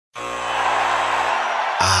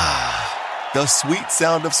The sweet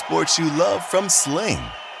sound of sports you love from Sling.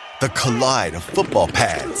 The collide of football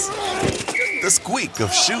pads. The squeak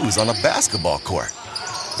of shoes on a basketball court.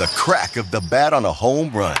 The crack of the bat on a home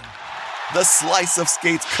run. The slice of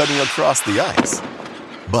skates cutting across the ice.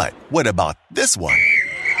 But what about this one?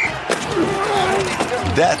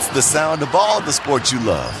 That's the sound of all the sports you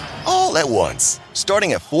love, all at once.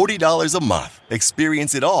 Starting at $40 a month.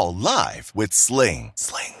 Experience it all live with Sling.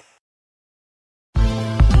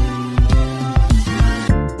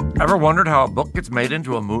 Ever wondered how a book gets made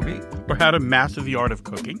into a movie? Or how to master the art of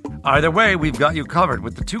cooking? Either way, we've got you covered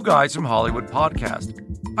with the Two Guys from Hollywood podcast.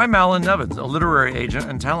 I'm Alan Nevins, a literary agent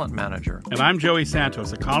and talent manager. And I'm Joey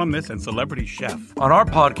Santos, a columnist and celebrity chef. On our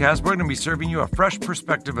podcast, we're going to be serving you a fresh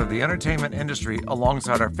perspective of the entertainment industry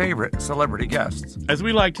alongside our favorite celebrity guests. As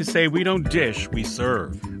we like to say, we don't dish, we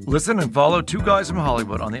serve. Listen and follow Two Guys from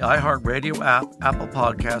Hollywood on the iHeartRadio app, Apple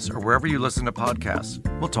Podcasts, or wherever you listen to podcasts.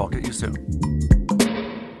 We'll talk at you soon.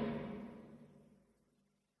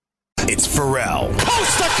 It's Pharrell.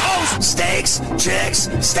 Coast to coast! Steaks, chicks,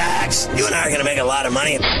 stacks. You and I are going to make a lot of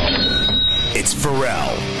money. It's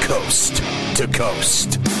Pharrell, coast to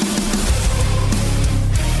coast.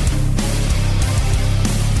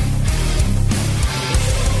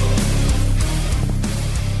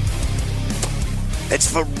 It's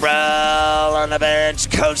Pharrell on the bench,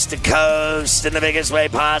 coast to coast, in the biggest way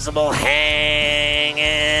possible,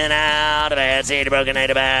 hanging out. A bad seed, a broken night,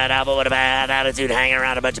 a bad apple with a bad attitude, hanging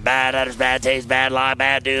around a bunch of bad attitudes, bad taste, bad lie,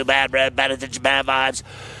 bad do, bad bread, bad attention, bad vibes.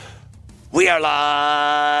 We are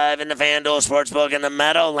live in the FanDuel Sportsbook in the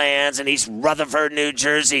Meadowlands in East Rutherford, New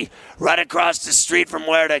Jersey. Right across the street from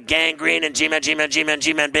where the Gang Green and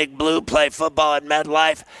G-Man Big Blue play football at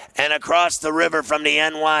MetLife. And across the river from the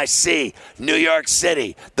NYC, New York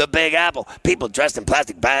City, the Big Apple. People dressed in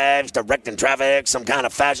plastic bags, directing traffic, some kind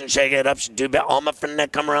of fashion shake it up. Should do all my friends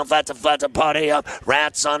that come around, flats to party up.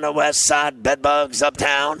 Rats on the west side, bedbugs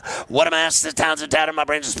uptown. What a mess, the town's a tatter. My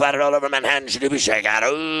brains are splattered all over Manhattan. Should be shake out.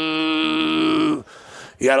 Ooh.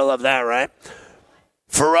 You gotta love that, right?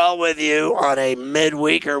 Pharrell with you on a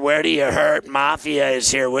midweek, or where do you hurt? Mafia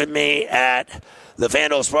is here with me at the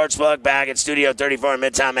FanDuel Sportsbook back at Studio 34 in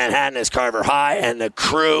Midtown Manhattan is Carver High and the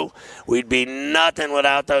crew. We'd be nothing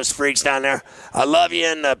without those freaks down there. I love you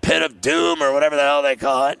in the pit of doom, or whatever the hell they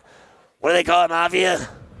call it. What do they call it, Mafia?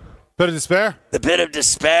 Pit of despair? The pit of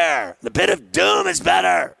despair. The pit of doom is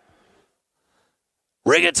better.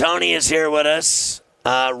 Rigatoni is here with us.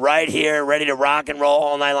 Right here, ready to rock and roll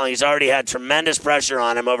all night long. He's already had tremendous pressure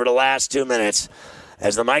on him over the last 2 minutes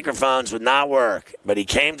as the microphones would not work, but he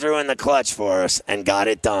came through in the clutch for us and got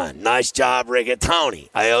it done. Nice job, Rigatoni.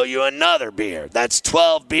 I owe you another beer. That's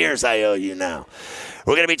 12 beers I owe you now.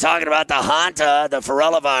 We're going to be talking about the Hanta, the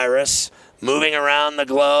Pharrellovirus, moving around the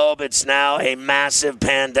globe. It's now a massive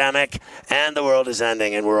pandemic, and the world is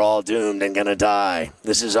ending, and we're all doomed and going to die.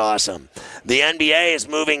 This is awesome. The NBA is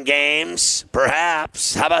moving games,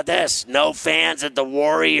 perhaps. How about this? No fans at the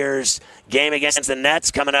Warriors game against the Nets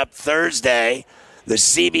coming up Thursday. The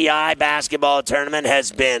CBI basketball tournament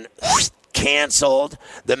has been canceled.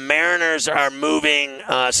 The Mariners are moving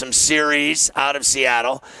some series out of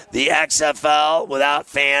Seattle. The XFL without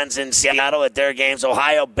fans in Seattle at their games.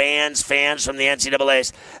 Ohio bans fans from the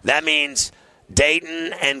NCAAs. That means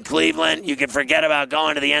Dayton and Cleveland, you can forget about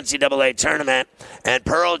going to the NCAA tournament. And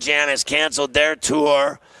Pearl Jam has canceled their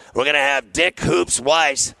tour. We're going to have Dick Hoops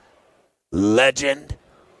Weiss, legend.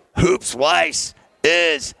 Hoops Weiss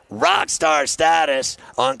is rock star status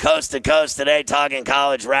on Coast to Coast today, talking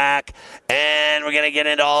college rack. And we're going to get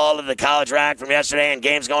into all of the college rack from yesterday and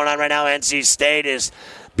games going on right now. NC State is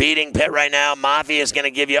beating Pitt right now. Mafia is going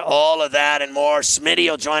to give you all of that and more. Smitty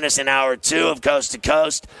will join us in hour 2 of Coast to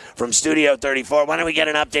Coast from Studio 34. Why don't we get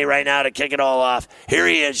an update right now to kick it all off? Here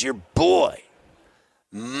he is, your boy,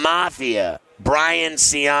 Mafia, Brian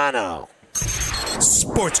Ciano.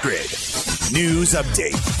 Sports Grid News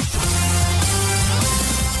Update.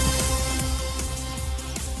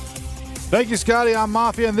 Thank you, Scotty. I'm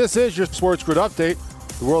Mafia, and this is your Sports Grid Update.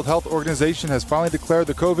 The World Health Organization has finally declared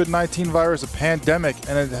the COVID-19 virus a pandemic,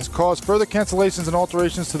 and it has caused further cancellations and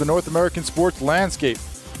alterations to the North American sports landscape.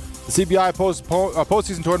 The CBI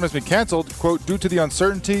postseason tournament has been canceled, quote, due to the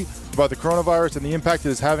uncertainty about the coronavirus and the impact it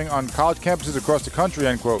is having on college campuses across the country,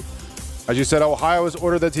 end quote. As you said, Ohio has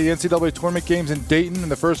ordered that the NCAA tournament games in Dayton in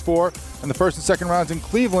the first 4 and the first and second rounds in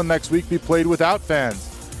Cleveland next week be played without fans.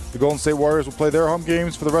 The Golden State Warriors will play their home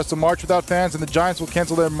games for the rest of March without fans, and the Giants will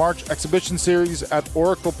cancel their March exhibition series at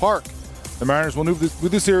Oracle Park. The Mariners will move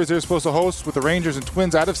the series they're supposed to host with the Rangers and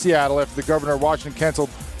Twins out of Seattle after the governor of Washington canceled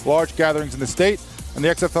large gatherings in the state, and the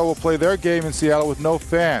XFL will play their game in Seattle with no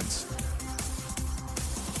fans.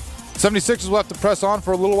 76ers will have to press on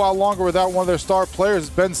for a little while longer without one of their star players.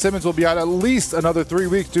 Ben Simmons will be out at least another 3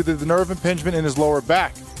 weeks due to the nerve impingement in his lower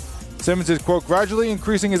back. Simmons is, quote, gradually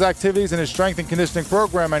increasing his activities in his strength and conditioning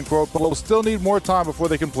program, end quote, but will still need more time before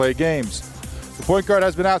they can play games. The point guard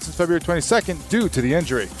has been out since February 22nd due to the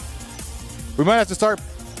injury. We might have to start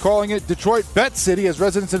calling it Detroit Bet City, as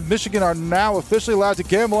residents of Michigan are now officially allowed to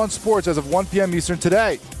gamble on sports as of 1 p.m. Eastern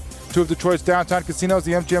today. Two of Detroit's downtown casinos,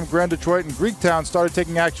 the MGM Grand Detroit and Greektown, started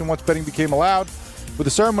taking action once betting became allowed, with the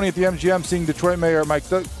ceremony at the MGM seeing Detroit Mayor Mike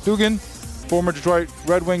Dugan, former Detroit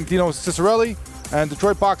Red Wing Dino Ciccarelli, and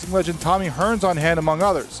Detroit boxing legend Tommy Hearns on hand, among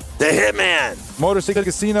others. The Hitman! Motor City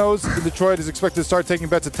Casinos in Detroit is expected to start taking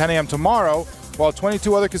bets at 10 a.m. tomorrow, while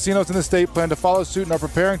 22 other casinos in the state plan to follow suit and are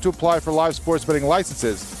preparing to apply for live sports betting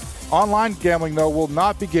licenses. Online gambling, though, will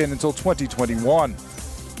not begin until 2021.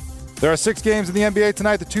 There are 6 games in the NBA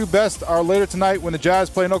tonight. The 2 best are later tonight when the Jazz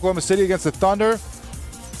play in Oklahoma City against the Thunder.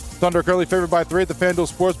 Thunder are currently favored by 3 at the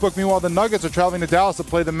FanDuel Sportsbook. Meanwhile, the Nuggets are traveling to Dallas to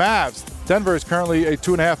play the Mavs. Denver is currently a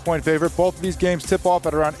 2.5-point favorite. Both of these games tip off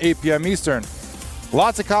at around 8 p.m. Eastern.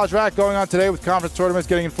 Lots of college rack going on today with conference tournaments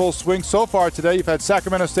getting in full swing. So far today, you've had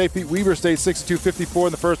Sacramento State beat Weber State 62-54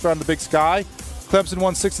 in the first round of the Big Sky. Clemson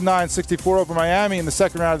won 69-64 over Miami in the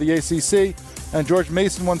second round of the ACC. And George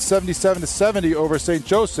Mason won 77-70 over St.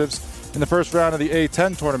 Joseph's in the first round of the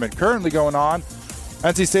A-10 tournament. Currently going on,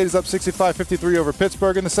 NC State is up 65-53 over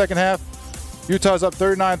Pittsburgh in the second half. Utah is up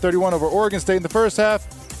 39-31 over Oregon State in the first half.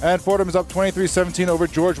 And Fordham is up 23-17 over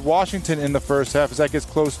George Washington in the first half as that gets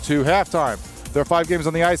close to halftime. There are 5 games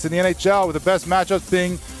on the ice in the NHL, with the best matchups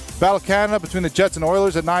being Battle Canada between the Jets and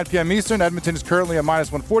Oilers at 9 p.m. Eastern. Edmonton is currently a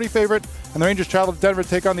 -140 favorite, and the Rangers travel to Denver to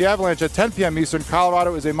take on the Avalanche at 10 p.m. Eastern.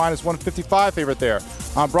 Colorado is a -155 favorite there.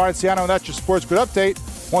 I'm Brian Ciano, and that's your Sports Grid Update.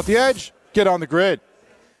 Want the edge? Get on the grid.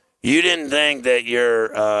 You didn't think that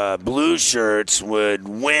your blue shirts would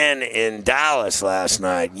win in Dallas last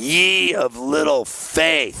night. Ye of little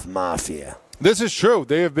faith, Mafia. This is true.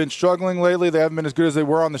 They have been struggling lately. They haven't been as good as they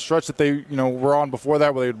were on the stretch that they were on before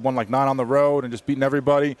that, where they had won like 9 on the road and just beaten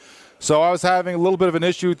everybody. So I was having a little bit of an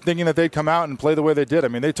issue thinking that they'd come out and play the way they did. I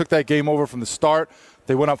mean, they took that game over from the start.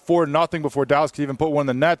 They went up 4-0 before Dallas could even put one in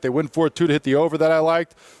the net. They win 4-2 to hit the over that I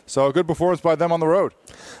liked. So a good performance by them on the road.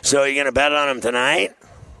 So are you going to bet on them tonight?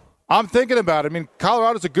 I'm thinking about it. I mean,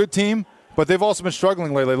 Colorado's a good team, but they've also been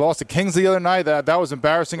struggling lately. They lost to Kings the other night. That was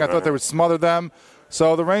embarrassing. I thought they would smother them.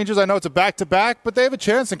 So the Rangers, I know it's a back-to-back, but they have a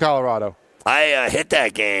chance in Colorado. I hit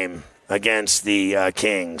that game against the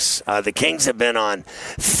Kings. The Kings have been on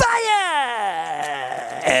fire!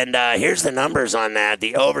 And here's the numbers on that.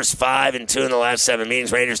 The over's 5-2 in the last 7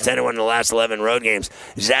 meetings. Rangers 10-1 in the last 11 road games.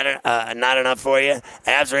 Is that not enough for you?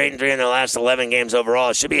 Avs are 8-3 in their last 11 games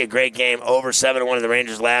overall. It should be a great game. Over 7-1 in the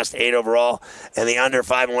Rangers' last 8 overall, and the under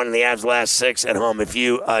 5-1 in the Avs' last 6 at home. If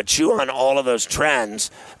you chew on all of those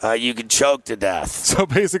trends, you could choke to death. So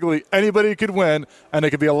basically, anybody could win, and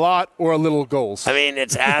it could be a lot or a little goals. I mean,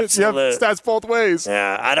 it's absolute. Stats both ways.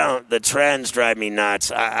 Yeah, I don't. The trends drive me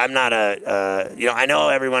nuts. I'm not I know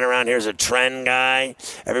everyone around here is a trend guy.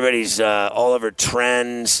 Everybody's all over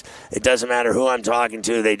trends. It doesn't matter who I'm talking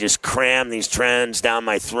to. They just cram these trends down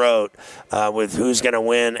my throat with who's going to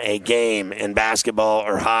win a game in basketball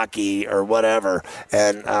or hockey or whatever.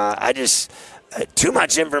 And I just. Too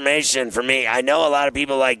much information for me. I know a lot of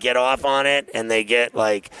people get off on it and they get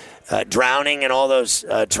drowning in all those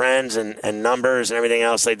trends and numbers and everything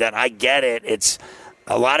else like that. I get it. It's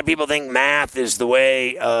a lot of people think math is the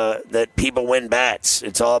way that people win bets.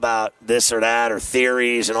 It's all about this or that or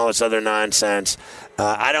theories and all this other nonsense.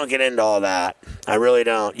 I don't get into all that. I really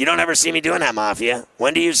don't. You don't ever see me doing that, Mafia.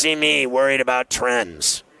 When do you see me worried about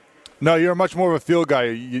trends? No, you're much more of a field guy.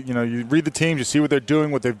 You read the teams, you see what they're doing,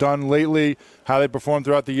 what they've done lately, how they perform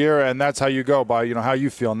throughout the year, and that's how you go, by how you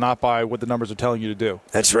feel, not by what the numbers are telling you to do.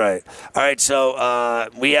 That's right. All right, so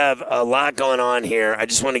we have a lot going on here. I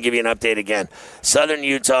just want to give you an update again. Southern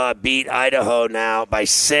Utah beat Idaho now by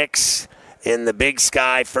 6 in the Big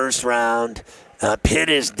Sky first round. Pitt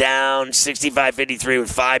is down 65-53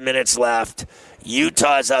 with 5 minutes left.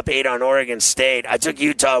 Utah's up 8 on Oregon State. I took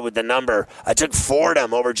Utah with the number. I took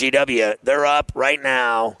Fordham over GW. They're up right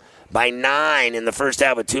now by 9 in the first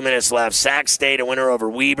half with 2 minutes left. Sac State, a winner over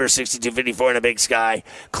Weber, 62-54 in a Big Sky.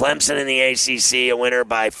 Clemson in the ACC, a winner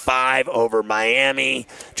by 5 over Miami.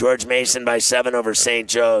 George Mason by 7 over St.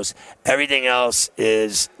 Joe's. Everything else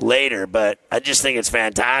is later, but I just think it's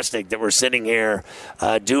fantastic that we're sitting here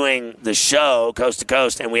doing the show coast to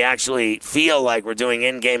coast, and we actually feel like we're doing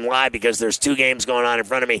in-game live because there's 2 games going on in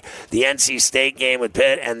front of me. The NC State game with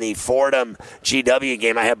Pitt and the Fordham GW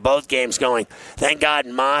game. I have both games going. Thank God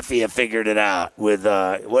Mafia figured it out with,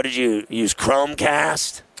 what did you use,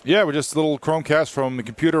 Chromecast? Yeah, we're just a little Chromecast from the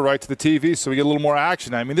computer right to the TV, so we get a little more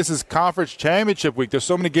action. I mean, this is conference championship week. There's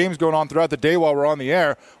so many games going on throughout the day while we're on the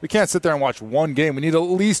air. We can't sit there and watch one game. We need at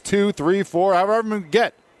least 2, 3, 4, however many we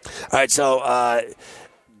get. All right, so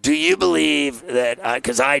do you believe that,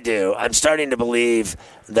 because I do, I'm starting to believe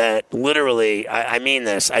that literally, I mean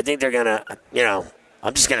this, I think they're going to,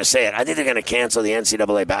 I'm just going to say it, I think they're going to cancel the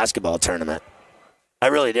NCAA basketball tournament. I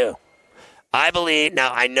really do. I believe,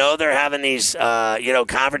 now I know they're having these,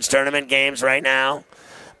 conference tournament games right now,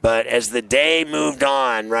 but as the day moved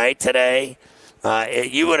on, right, today,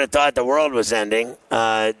 you would have thought the world was ending.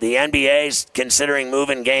 The NBA's considering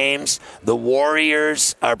moving games. The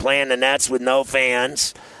Warriors are playing the Nets with no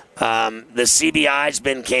fans. The CBI's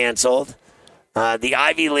been canceled. The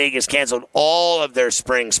Ivy League has canceled all of their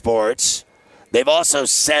spring sports. They've also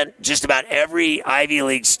sent just about every Ivy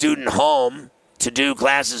League student home to do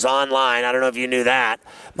classes online. I don't know if you knew that.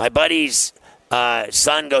 My buddy's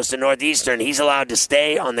son goes to Northeastern. He's allowed to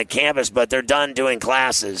stay on the campus, but they're done doing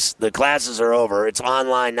classes. The classes are over. It's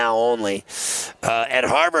online now only. At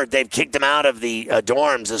Harvard, they've kicked them out of the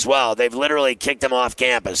dorms as well. They've literally kicked them off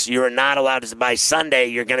campus. You are not allowed to. By Sunday,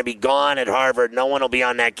 you're going to be gone at Harvard. No one will be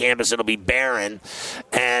on that campus. It'll be barren.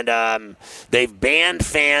 And they've banned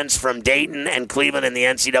fans from Dayton and Cleveland in the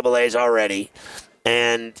NCAAs already.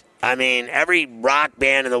 And I mean, every rock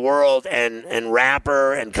band in the world and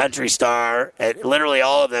rapper and country star, literally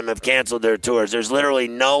all of them have canceled their tours. There's literally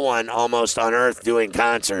no one almost on earth doing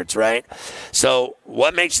concerts, right? So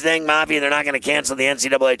what makes you think, Mafia, they're not going to cancel the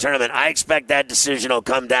NCAA tournament? I expect that decision will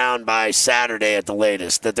come down by Saturday at the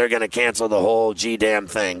latest, that they're going to cancel the whole G-damn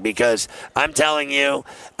thing. Because I'm telling you,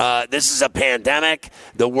 this is a pandemic.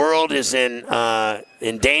 The world is in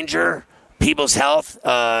danger. People's health,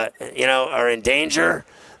 are in danger.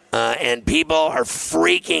 And people are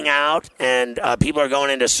freaking out, and people are going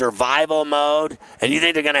into survival mode. And you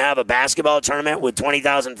think they're going to have a basketball tournament with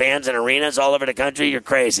 20,000 fans in arenas all over the country? You're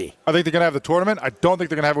crazy. I think they're going to have the tournament. I don't think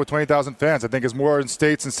they're going to have it with 20,000 fans. I think as more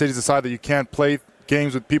states and cities decide that you can't play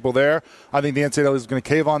games with people there, I think the NCAA is going to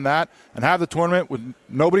cave on that and have the tournament with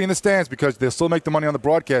nobody in the stands, because they'll still make the money on the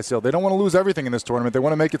broadcast sale. They don't want to lose everything in this tournament. They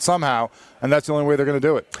want to make it somehow, and that's the only way they're going to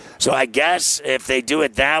do it. So I guess if they do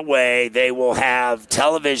it that way, they will have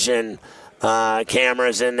television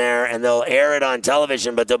cameras in there, and they'll air it on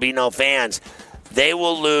television, but there'll be no fans. They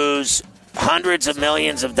will lose hundreds of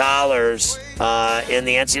millions of dollars in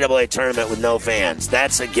the NCAA tournament with no fans.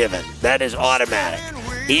 That's a given. That is automatic.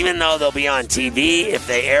 Even though they'll be on TV, if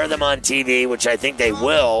they air them on TV, which I think they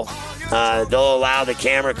will, they'll allow the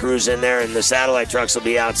camera crews in there and the satellite trucks will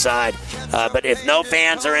be outside. But if no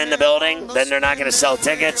fans are in the building, then they're not going to sell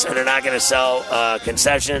tickets, and they're not going to sell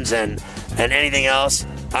concessions and anything else.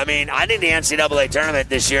 I mean, I think the NCAA tournament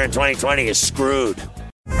this year in 2020 is screwed.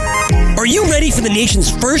 Are you ready for the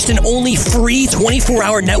nation's first and only free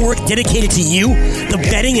 24-hour network dedicated to you, the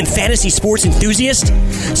betting and fantasy sports enthusiast?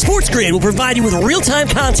 SportsGrid will provide you with real-time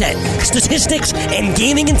content, statistics, and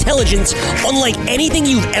gaming intelligence unlike anything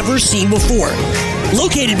you've ever seen before.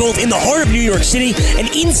 Located both in the heart of New York City and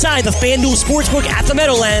inside the FanDuel Sportsbook at the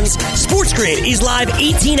Meadowlands, SportsGrid is live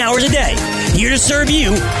 18 hours a day, here to serve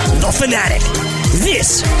you, the fanatic.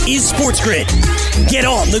 This is SportsGrid. Get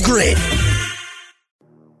on the grid.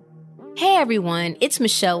 Hey everyone, it's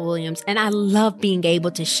Michelle Williams, and I love being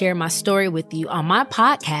able to share my story with you on my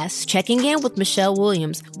podcast, Checking In with Michelle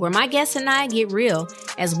Williams, where my guests and I get real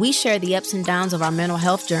as we share the ups and downs of our mental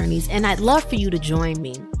health journeys, and I'd love for you to join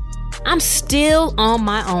me. I'm still on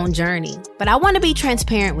my own journey, but I want to be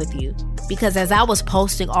transparent with you, because as I was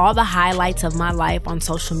posting all the highlights of my life on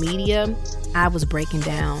social media, I was breaking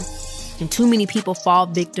down. And too many people fall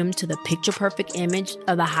victim to the picture-perfect image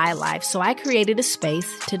of the high life, so I created a space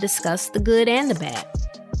to discuss the good and the bad.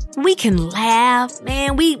 We can laugh,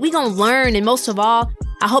 man, we gonna learn, and most of all,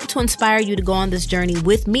 I hope to inspire you to go on this journey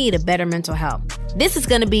with me to better mental health. This is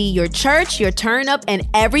gonna be your church, your turn-up, and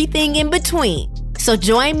everything in between. So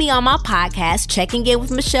join me on my podcast, Checking In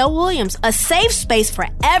with Michelle Williams, a safe space for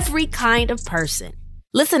every kind of person.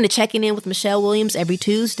 Listen to Checking In with Michelle Williams every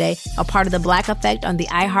Tuesday, a part of the Black Effect on the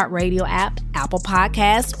iHeartRadio app, Apple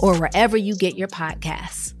Podcasts, or wherever you get your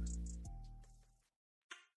podcasts.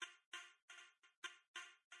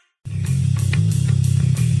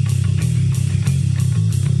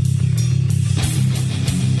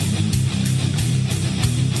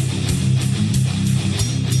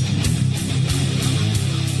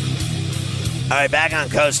 All right, back on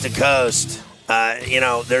Coast to Coast.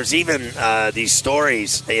 There's even these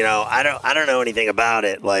stories. I don't know anything about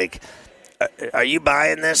it. Like, are you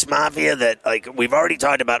buying this, Mafia? That, like, we've already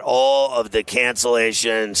talked about all of the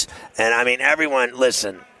cancellations, and I mean, everyone.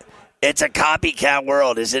 Listen, It's a copycat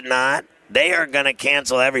world, is it not? They are going to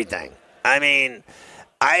cancel everything. I mean,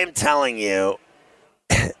 I am telling you,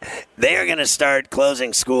 they are going to start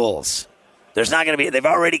closing schools. There's not going to be – they've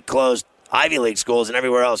already closed Ivy League schools and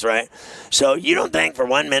everywhere else, right? So you don't think for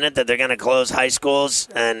 1 minute that they're going to close high schools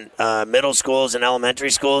and middle schools and elementary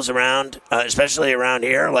schools around, especially around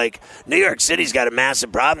here? Like, New York City's got a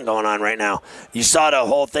massive problem going on right now. You saw the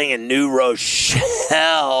whole thing in New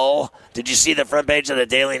Rochelle. Did you see the front page of the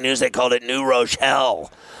Daily News? They called it New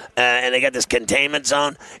Rochelle. And they got this containment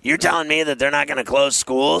zone. You're telling me that they're not going to close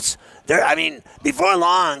schools? Before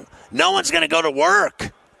long, no one's going to go to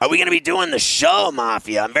work. Are we going to be doing the show,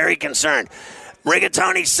 Mafia? I'm very concerned.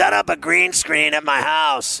 Rigatoni, set up a green screen at my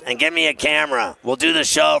house and give me a camera. We'll do the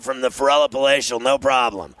show from the Ferrella Palatial, no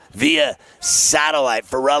problem. Via satellite,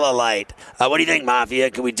 Ferrella Light. What do you think, Mafia?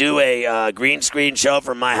 Can we do a green screen show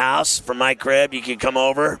from my house, from my crib? You could come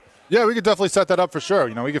over? Yeah, we could definitely set that up for sure.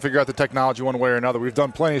 We could figure out the technology one way or another. We've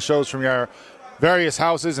done plenty of shows from our various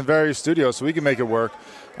houses and various studios, so we can make it work.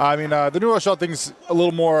 The New Rochelle thing's a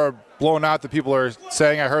little more blown out than people are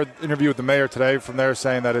saying. I heard an interview with the mayor today from there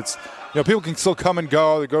saying that it's, people can still come and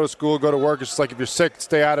go. They go to school, go to work. It's just like if you're sick,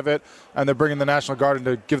 stay out of it. And they're bringing the National Guard in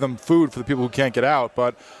to give them food for the people who can't get out.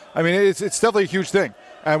 But, it's definitely a huge thing.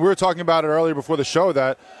 And we were talking about it earlier before the show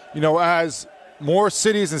that, as more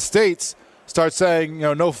cities and states start saying,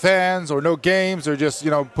 no fans or no games or just,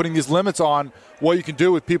 putting these limits on what you can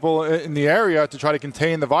do with people in the area to try to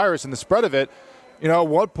contain the virus and the spread of it, at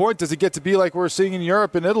what point does it get to be like we're seeing in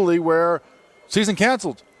Europe and Italy where season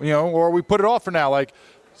canceled, or we put it off for now? Like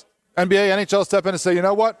NBA, NHL step in and say,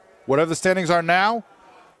 whatever the standings are now,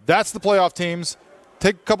 that's the playoff teams.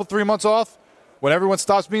 Take a couple, 3 months off. When everyone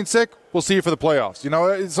stops being sick, we'll see you for the playoffs.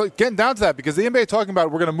 It's like getting down to that because the NBA talking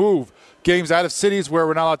about we're going to move games out of cities where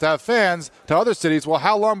we're not allowed to have fans to other cities. Well,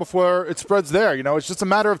 how long before it spreads there? It's just a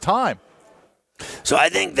matter of time. So I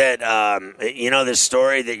think that, this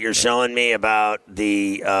story that you're showing me about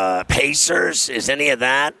the Pacers, is any of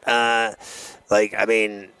that,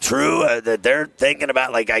 true that they're thinking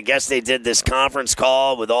about, I guess they did this conference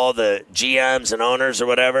call with all the GMs and owners or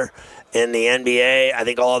whatever in the NBA. I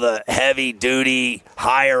think all the heavy-duty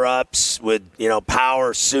higher-ups with,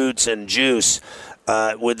 power suits and juice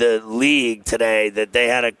with the league today that they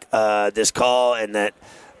had this call and that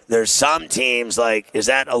there's some teams, is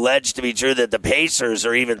that alleged to be true that the Pacers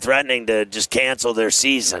are even threatening to just cancel their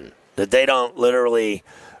season? That they don't literally,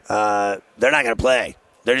 they're not going to play.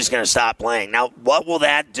 They're just going to stop playing. Now, what will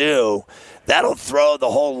that do? That'll throw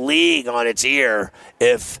the whole league on its ear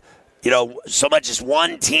if, so much as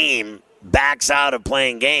one team backs out of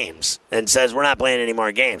playing games and says, we're not playing any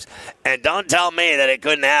more games. And don't tell me that it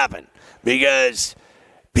couldn't happen because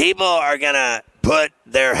people are going to put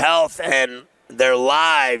their health and their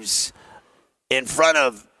lives in front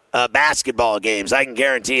of basketball games. I can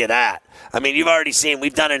guarantee you that. You've already seen,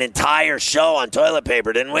 we've done an entire show on toilet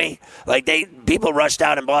paper, didn't we? People rushed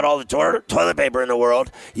out and bought all the toilet paper in the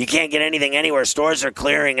world. You can't get anything anywhere. Stores are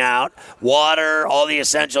clearing out. Water, all the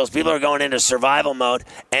essentials. People are going into survival mode.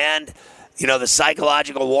 And, the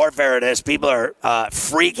psychological warfare of this, people are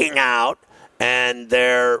freaking out. And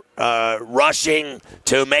they're rushing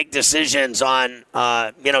to make decisions on,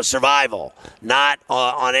 survival, not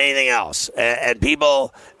on anything else. And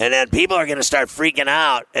then people are going to start freaking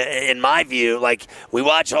out. In my view, we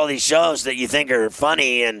watch all these shows that you think are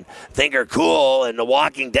funny and think are cool, and The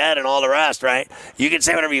Walking Dead and all the rest, right? You can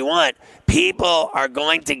say whatever you want. People are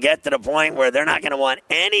going to get to the point where they're not going to want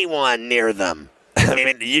anyone near them.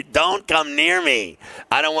 You don't come near me.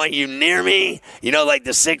 I don't want you near me. Like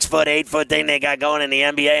the 6 foot, 8 foot thing they got going in the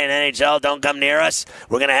NBA and NHL. Don't come near us.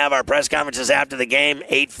 We're going to have our press conferences after the game.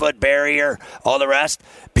 8 foot barrier, all the rest.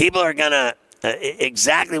 People are going to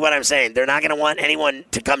exactly what I'm saying. They're not going to want anyone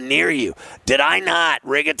to come near you. Did I not,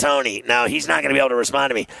 Rigatoni? Now, he's not going to be able to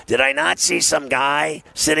respond to me. Did I not see some guy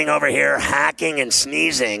sitting over here hacking and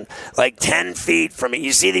sneezing 10 feet from me?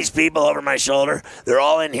 You see these people over my shoulder? They're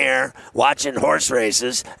all in here watching horse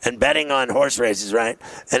races and betting on horse races, right?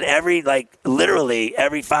 And literally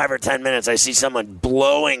every 5 or 10 minutes, I see someone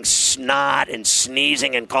blowing snot and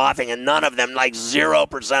sneezing and coughing, and none of them,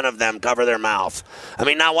 0% of them, cover their mouth.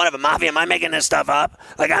 Not one of them. Mafia, am I making this stuff up?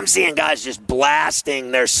 I'm seeing guys just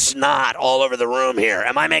blasting their snot all over the room here.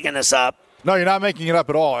 Am I making this up? No, you're not making it up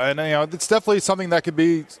at all. And it's definitely something that could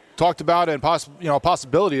be talked about and a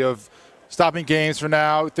possibility of stopping games for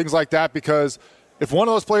now, things like that. Because if one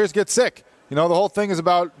of those players gets sick, the whole thing is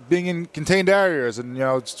about being in contained areas and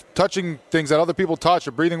touching things that other people touch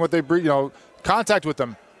or breathing what they breathe. Contact with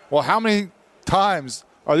them. Well, how many times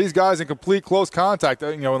are these guys in complete close contact,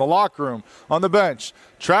 in the locker room, on the bench,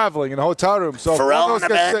 traveling in the hotel room. So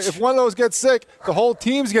if one of those gets sick, the whole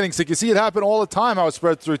team's getting sick. You see it happen all the time, how it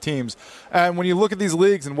spreads through teams. And when you look at these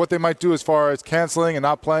leagues and what they might do as far as canceling and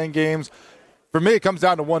not playing games, for me it comes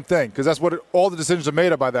down to one thing, because that's what all the decisions are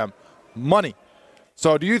made of by them: money.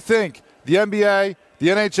 So do you think the NBA, the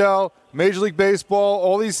NHL, Major League Baseball,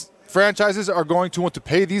 all these franchises are going to want to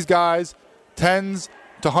pay these guys tens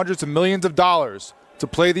to hundreds of millions of dollars to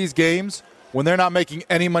play these games when they're not making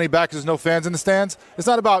any money back because there's no fans in the stands? It's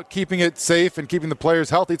not about keeping it safe and keeping the players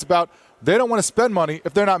healthy. It's about they don't want to spend money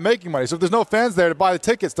if they're not making money. So if there's no fans there to buy the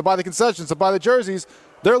tickets, to buy the concessions, to buy the jerseys,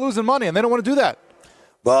 they're losing money, and they don't want to do that.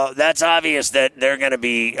 Well, that's obvious that they're going to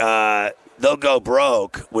be they'll go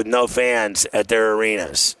broke with no fans at their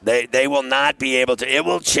arenas. They will not be able to. It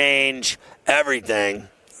will change everything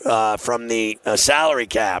from the salary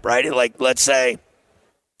cap, right? Like, let's say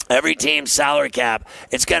every team's salary cap,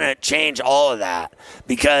 it's going to change all of that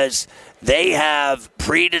because they have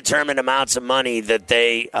predetermined amounts of money that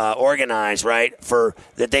they organize, right,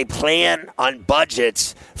 that they plan on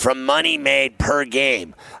budgets from money made per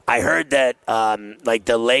game. I heard that like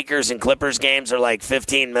the Lakers and Clippers games are like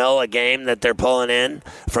 $15 million a game that they're pulling in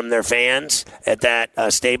from their fans at that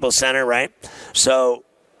Staples Center, right? So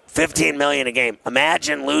 $15 million a game.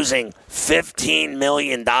 Imagine losing $15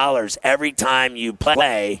 million every time you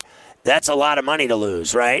play. That's a lot of money to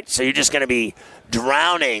lose, right? So you're just going to be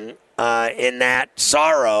drowning in that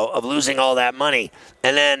sorrow of losing all that money.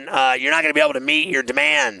 And then you're not going to be able to meet your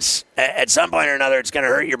demands. At some point or another, it's going to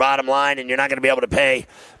hurt your bottom line, and you're not going to be able to pay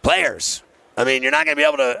players. I mean, you're not going to be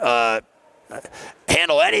able to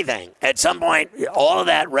handle anything. At some point, all of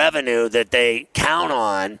that revenue that they count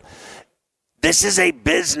on, this is a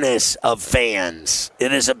business of fans.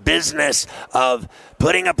 It is a business of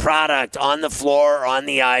putting a product on the floor or on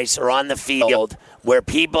the ice or on the field where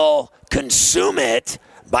people consume it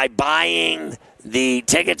by buying the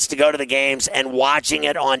tickets to go to the games and watching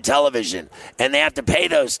it on television. And they have to pay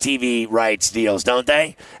those TV rights deals, don't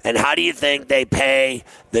they? And how do you think they pay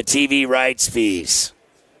the TV rights fees?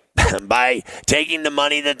 By taking the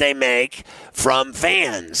money that they make from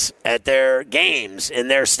fans at their games, in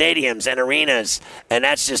their stadiums and arenas, and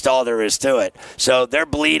that's just all there is to it. So they're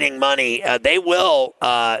bleeding money. They will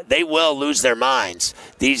lose their minds.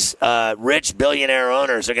 These rich billionaire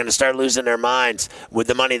owners are going to start losing their minds with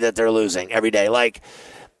the money that they're losing every day. Like,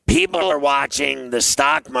 people are watching the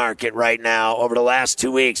stock market right now over the last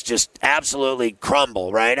 2 weeks just absolutely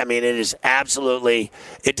crumble, right? I mean, it is absolutely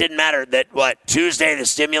 – it didn't matter that, Tuesday the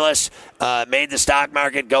stimulus made the stock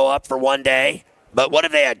market go up for one day. But what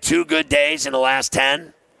if they had 2 good days in the last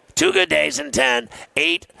 10? 2 good days in 10,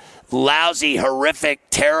 8 lousy, horrific,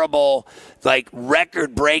 terrible, like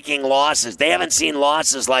record-breaking losses. They haven't seen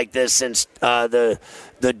losses like this since the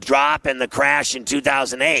drop and the crash in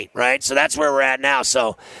 2008, right? So that's where we're at now.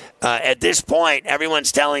 So at this point,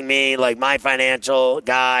 everyone's telling me, like my financial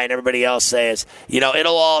guy and everybody else says,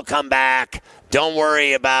 it'll all come back. Don't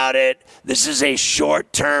worry about it. This is a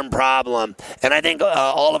short-term problem. And I think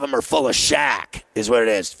all of them are full of shack is what it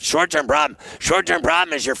is. Short-term problem. Short-term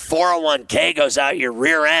problem is your 401k goes out your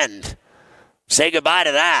rear end. Say goodbye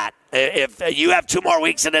to that. If you have 2 more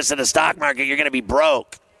weeks of this in the stock market, you're going to be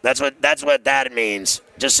broke. That's what that means,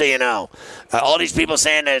 just so you know. All these people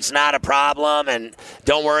saying that it's not a problem and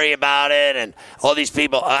don't worry about it, and all these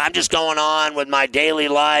people, I'm just going on with my daily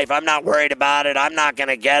life. I'm not worried about it. I'm not going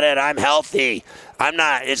to get it. I'm healthy.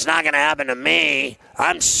 It's not going to happen to me.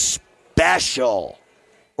 I'm special.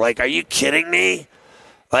 Like, are you kidding me?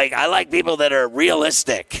 Like, I like people that are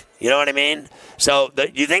realistic. You know what I mean? So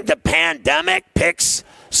you think the pandemic picks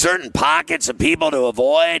certain pockets of people to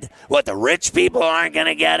avoid? What, the rich people aren't going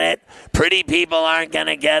to get it? Pretty people aren't going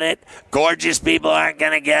to get it? Gorgeous people aren't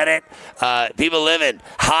going to get it? People live in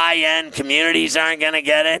high-end communities aren't going to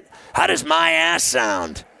get it? How does my ass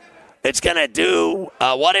sound? It's going to do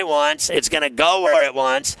what it wants. It's going to go where it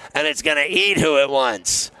wants, and it's going to eat who it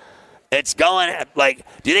wants. It's going, like,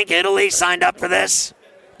 do you think Italy signed up for this?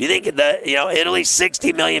 Do you think Italy,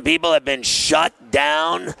 60 million people have been shut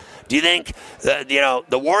down? Do you think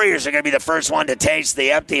the Warriors are going to be the first one to taste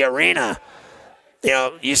the empty arena?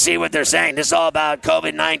 You see what they're saying. This is all about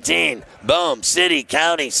COVID-19. Boom, city,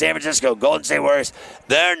 county, San Francisco, Golden State Warriors.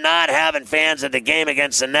 They're not having fans at the game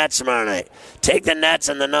against the Nets tomorrow night. Take the Nets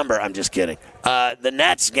and the number. I'm just kidding. The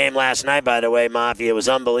Nets game last night, by the way, Mafia, was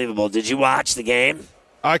unbelievable. Did you watch the game?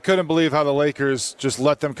 I couldn't believe how the Lakers just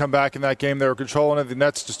let them come back in that game. They were controlling it. The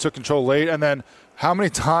Nets just took control late. And then how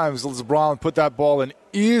many times does LeBron put that ball in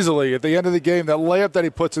easily at the end of the game? That layup that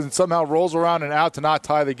he puts in somehow rolls around and out to not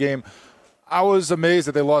tie the game. I was amazed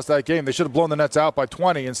that they lost that game. They should have blown the Nets out by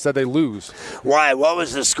 20. Instead, they lose. Why? What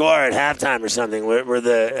was the score at halftime or something? Were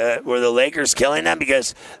the Lakers killing them?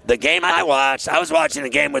 Because the game I was watching the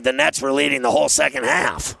game where the Nets were leading the whole second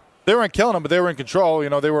half. They weren't killing them, but they were in control.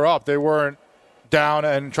 They were up. They weren't down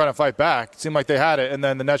and trying to fight back. It seemed like they had it, and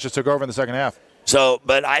then the Nets just took over in the second half. So,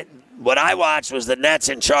 what I watched was the Nets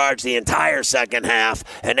in charge the entire second half,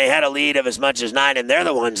 and they had a lead of as much as 9, and they're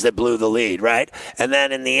the ones that blew the lead, right? And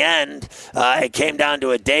then in the end, it came down to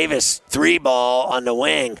a Davis 3-ball on the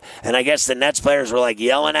wing, and I guess the Nets players were like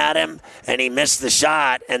yelling at him, and he missed the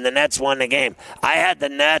shot, and the Nets won the game. I had the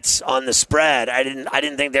Nets on the spread. I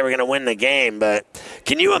didn't think they were going to win the game, but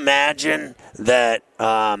can you imagine that?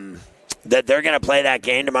 That they're going to play that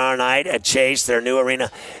game tomorrow night at Chase, their new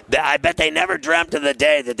arena. I bet they never dreamt of the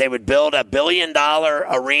day that they would build a $1 billion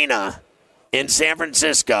arena in San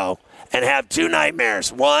Francisco and have two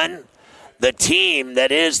nightmares. One, the team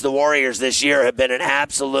that is the Warriors this year have been an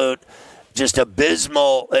absolute, just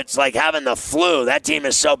abysmal. It's like having the flu. That team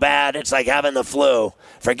is so bad, it's like having the flu.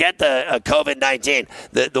 Forget the COVID-19.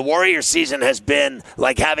 The Warriors season has been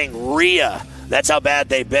like having Rhea. That's how bad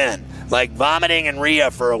they've been. Like vomiting and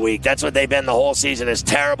Rhea for a week. That's what they've been the whole season. Is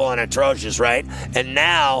terrible and atrocious, right? And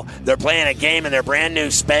now they're playing a game in their brand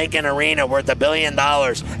new spanking arena worth $1 billion,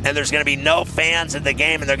 and there's going to be no fans at the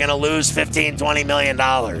game, and they're going to lose $15-20 million.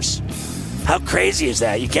 How crazy is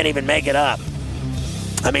that? You can't even make it up.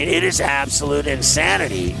 I mean, it is absolute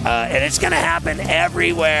insanity, and it's going to happen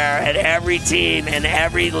everywhere, at every team, in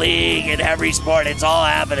every league, in every sport. It's all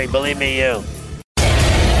happening, believe me, you.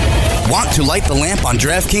 Want to light the lamp on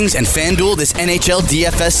DraftKings and FanDuel this NHL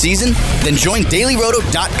DFS season? Then join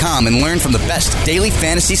DailyRoto.com and learn from the best daily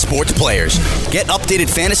fantasy sports players. Get updated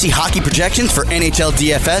fantasy hockey projections for NHL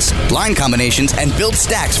DFS, line combinations, and build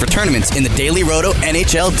stacks for tournaments in the Daily Roto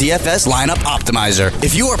NHL DFS Lineup Optimizer.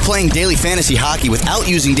 If you are playing daily fantasy hockey without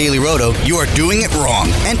using Daily Roto, you are doing it wrong.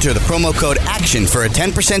 Enter the promo code ACTION for a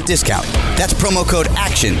 10% discount. That's promo code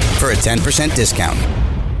ACTION for a 10% discount.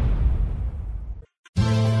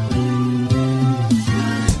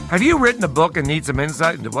 Have you written a book and need some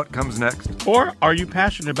insight into what comes next? Or are you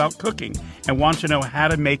passionate about cooking and want to know how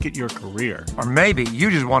to make it your career? Or maybe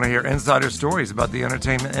you just want to hear insider stories about the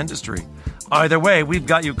entertainment industry. Either way, we've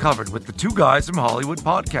got you covered with the Two Guys from Hollywood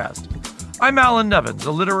podcast. I'm Alan Nevins,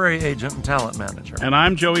 a literary agent and talent manager. And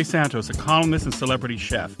I'm Joey Santos, a columnist and celebrity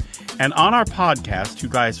chef. And on our podcast, Two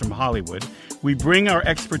Guys from Hollywood, we bring our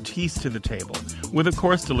expertise to the table with, of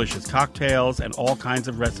course, delicious cocktails and all kinds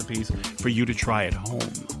of recipes for you to try at home.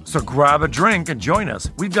 So grab a drink and join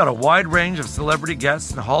us. We've got a wide range of celebrity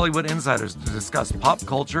guests and Hollywood insiders to discuss pop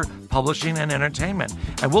culture, publishing, and entertainment.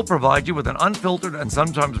 And we'll provide you with an unfiltered and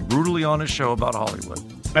sometimes brutally honest show about Hollywood.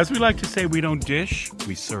 As we like to say, we don't dish,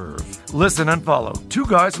 we serve. Listen and follow Two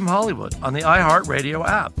Guys from Hollywood on the iHeartRadio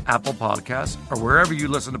app, Apple Podcasts, or wherever you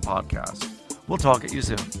listen to podcasts. We'll talk at you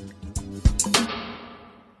soon.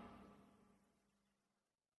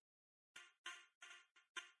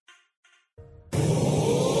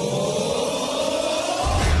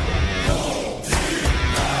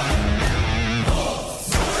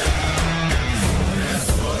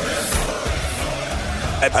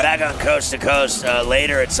 Back on Coast to Coast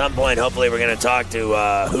later at some point. Hopefully we're going to talk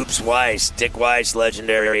to Hoops Weiss, Dick Weiss,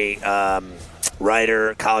 legendary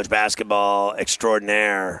writer, college basketball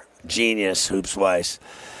extraordinaire, genius, Hoops Weiss.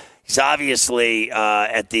 He's obviously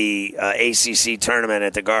at the ACC tournament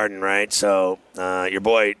at the Garden, right? So your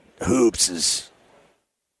boy Hoops is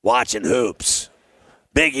watching hoops.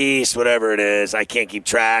 Big East, whatever it is. I can't keep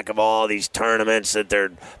track of all these tournaments that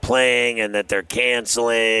they're playing and that they're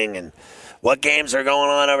canceling and what games are going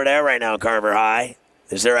on over there right now, Carver High?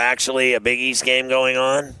 Is there actually a Big East game going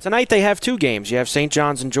on? Tonight they have two games. You have St.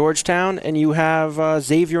 John's and Georgetown, and you have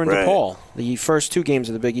Xavier and DePaul, the first two games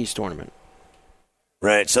of the Big East tournament.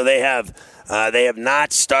 Right, so they have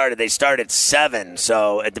not started. They start at 7,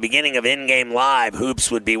 so at the beginning of in-game live, Hoops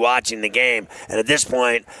would be watching the game. And at this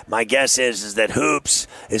point, my guess is that Hoops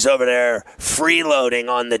is over there freeloading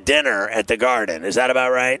on the dinner at the Garden. Is that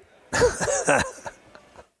about right?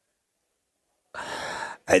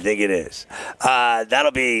 I think it is.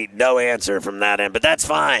 That'll be no answer from that end, but that's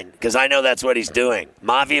fine because I know that's what he's doing.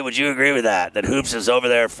 Mafia, would you agree with that? That Hoops is over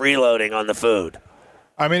there freeloading on the food?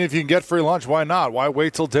 I mean, if you can get free lunch, why not? Why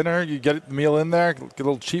wait till dinner? You get a meal in there, get a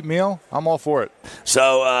little cheap meal. I'm all for it.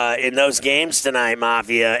 So in those games tonight,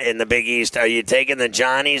 Mafia, in the Big East, are you taking the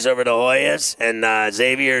Johnnies over to Hoyas and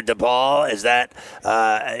Xavier DePaul? Is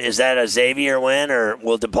that a Xavier win, or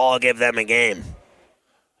will DePaul give them a game?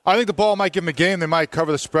 I think DePaul might give them a game. They might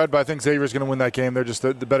cover the spread, but I think Xavier's going to win that game. They're just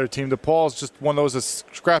the better team. DePaul's just one of those that's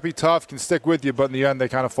scrappy, tough, can stick with you, but in the end they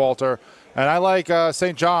kind of falter. And I like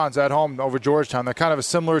St. John's at home over Georgetown. They're kind of a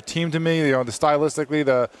similar team to me. The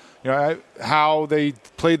stylistically, how they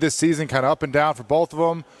played this season, kind of up and down for both of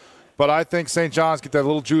them. But I think St. John's get that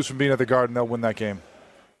little juice from being at the Garden. They'll win that game.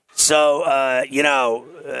 So,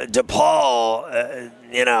 DePaul,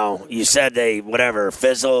 you said they,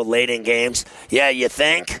 fizzle late in games. Yeah, you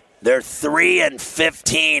think? They're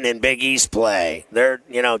 3-15 in Big East play. They're,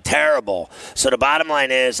 terrible. So the bottom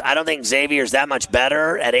line is, I don't think Xavier's that much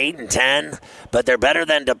better at 8-10, but they're better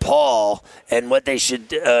than DePaul. And what they should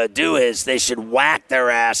do is they should whack their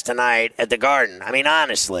ass tonight at the Garden. I mean,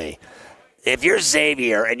 honestly. If you're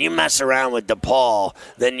Xavier and you mess around with DePaul,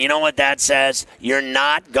 then you know what that says? You're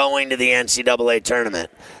not going to the NCAA tournament.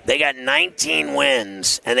 They got 19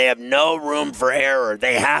 wins, and they have no room for error.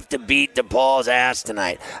 They have to beat DePaul's ass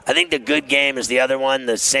tonight. I think the good game is the other one,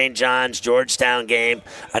 the St. John's-Georgetown game.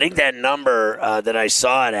 I think that number that I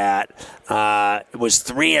saw it at was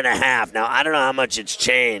 3.5. Now, I don't know how much it's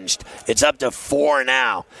changed. It's up to 4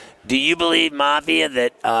 now. Do you believe, Mafia,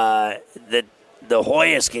 that the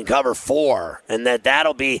Hoyas can cover 4, and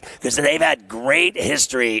that'll be because they've had great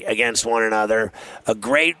history against one another, a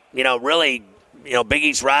great, Big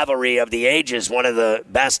East rivalry of the ages, one of the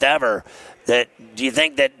best ever. Do you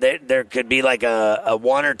think that there could be like a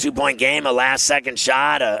 1 or 2 point game, a last second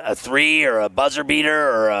shot, a 3 or a buzzer beater,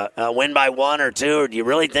 or a win by 1 or 2? Or do you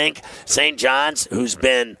really think St. John's, who's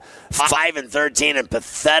been 5-13 and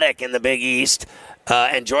pathetic in the Big East,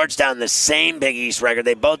 and Georgetown, the same Big East record,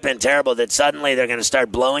 they've both been terrible, that suddenly they're going to start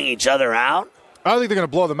blowing each other out? I don't think they're going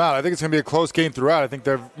to blow them out. I think it's going to be a close game throughout. I think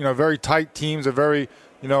they're very tight teams. They're very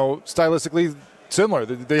stylistically similar.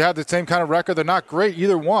 They have the same kind of record. They're not great,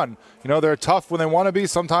 either one. They're tough when they want to be.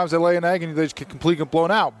 Sometimes they lay an egg and they just get completely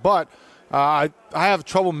blown out. But I have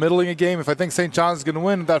trouble middling a game. If I think St. John's is going to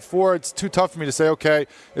win that 4, it's too tough for me to say, okay,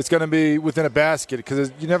 it's going to be within a basket,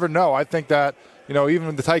 because you never know. I think that even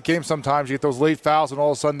in the tight games, sometimes you get those late fouls and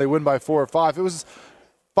all of a sudden they win by 4 or 5. If it was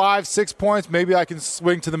 5-6 points, maybe I can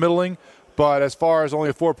swing to the middling. But as far as only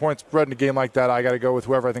a 4-point spread in a game like that, I got to go with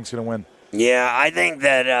whoever I think is going to win. Yeah, I think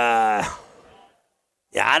that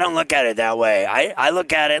I don't look at it that way. I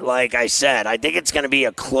look at it like I said. I think it's going to be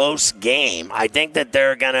a close game. I think that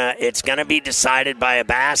it's going to be decided by a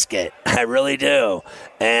basket. I really do.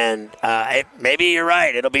 And maybe you're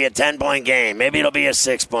right. It'll be a 10-point game. Maybe it'll be a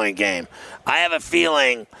 6-point game. I have a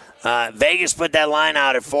feeling Vegas put that line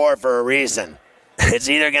out at 4 for a reason. It's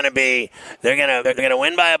either going to be they're going to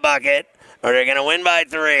win by a bucket, or they're going to win by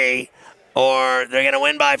 3, or they're going to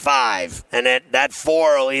win by 5. And that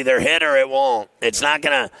 4 will either hit or it won't. It's not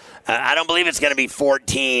going to I don't believe it's going to be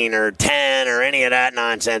 14 or 10 or any of that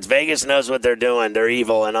nonsense. Vegas knows what they're doing. They're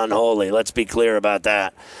evil and unholy. Let's be clear about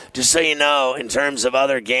that. Just so you know, in terms of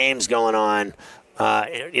other games going on,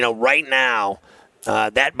 right now,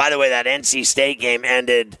 that, by the way, that NC State game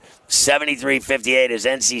ended 73-58 as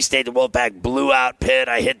NC State, the Wolfpack, blew out Pitt.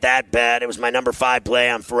 I hit that bet. It was my number 5 play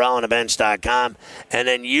on FerrellOnTheBench.com. And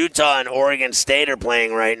then Utah and Oregon State are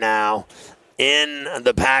playing right now in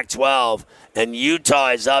the Pac-12. And Utah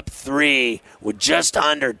is up 3 with just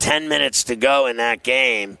under 10 minutes to go in that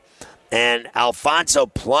game. And Alfonso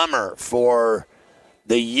Plummer for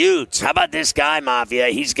the Utes. How about this guy, Mafia?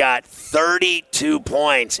 He's got 32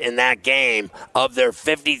 points in that game of their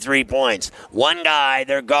 53 points. One guy,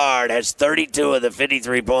 their guard, has 32 of the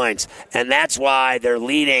 53 points, and that's why they're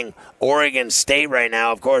leading Oregon State right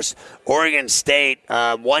now. Of course, Oregon State,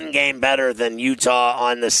 one game better than Utah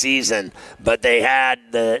on the season, but they had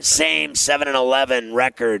the same 7-11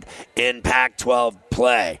 record in Pac-12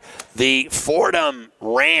 play. The Fordham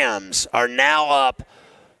Rams are now up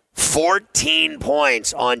 14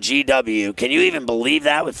 points on GW. Can you even believe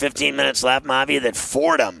that with 15 minutes left, Mavi? That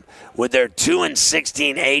Fordham, with their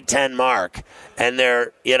 2-16 A-10 mark and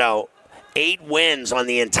their 8 wins on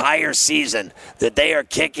the entire season, that they are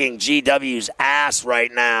kicking GW's ass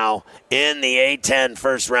right now in the A-10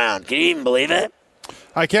 first round. Can you even believe it?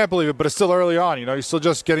 I can't believe it, but it's still early on. You're still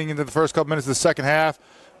just getting into the first couple minutes of the second half.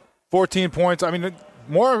 14 points. I mean,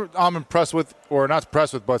 more I'm impressed with, or not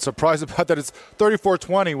impressed with, but surprised about that it's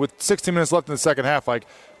 34-20 with 16 minutes left in the second half. Like,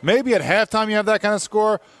 maybe at halftime you have that kind of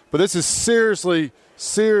score, but this is seriously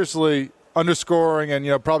underscoring and,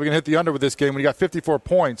 probably going to hit the under with this game when you got 54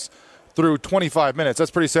 points through 25 minutes.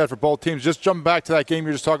 That's pretty sad for both teams. Just jumping back to that game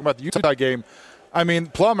you're just talking about, the Utah game. I mean,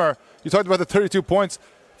 Plummer, you talked about the 32 points.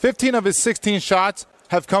 15 of his 16 shots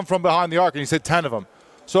have come from behind the arc, and he's hit 10 of them.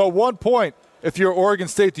 So at one point, if you're Oregon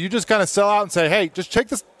State, do you just kind of sell out and say, hey, just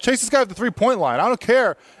chase this guy at the three-point line? I don't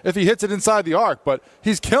care if he hits it inside the arc, but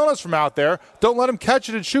he's killing us from out there. Don't let him catch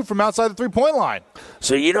it and shoot from outside the three-point line.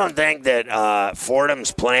 So you don't think that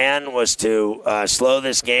Fordham's plan was to slow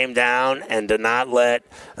this game down and to not let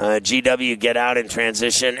GW get out in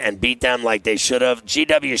transition and beat them like they should have?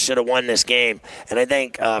 GW should have won this game, and I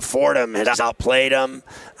think Fordham has outplayed them,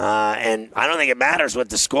 and I don't think it matters what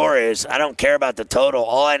the score is. I don't care about the total.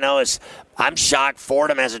 All I know is I'm shocked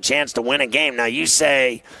Fordham has a chance to win a game. Now, you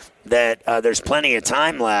say that there's plenty of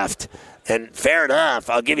time left, and fair enough.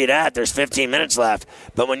 I'll give you that. There's 15 minutes left.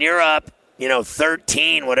 But when you're up,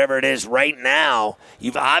 13, whatever it is right now,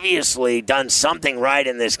 you've obviously done something right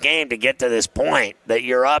in this game to get to this point that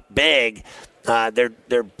you're up big.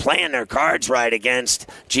 They're playing their cards right against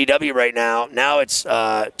GW right now. Now it's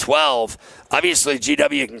 12. Obviously,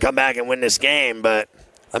 GW can come back and win this game, but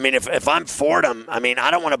I mean, if I'm Fordham, I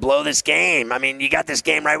don't want to blow this game. I mean, you got this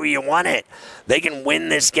game right where you want it. They can win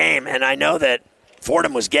this game, and I know that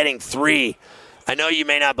Fordham was getting 3. I know you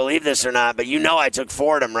may not believe this or not, but I took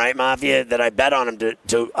Fordham, right, Mafia, that I bet on them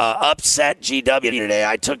to upset GW today.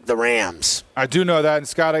 I took the Rams. I do know that, and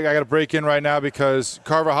Scott, I got to break in right now because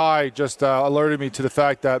Carver High just alerted me to the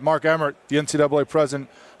fact that Mark Emmert, the NCAA president,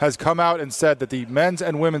 has come out and said that the men's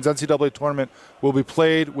and women's NCAA tournament will be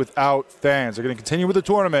played without fans. They're going to continue with the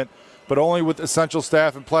tournament, but only with essential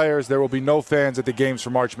staff and players. There will be no fans at the games for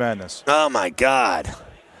March Madness. Oh, my God.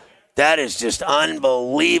 That is just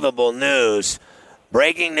unbelievable news.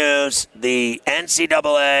 Breaking news, the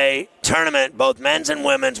NCAA tournament, both men's and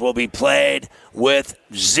women's, will be played with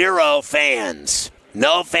 0 fans.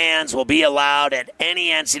 No fans will be allowed at any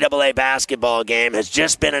NCAA basketball game. Has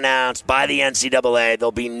just been announced by the NCAA.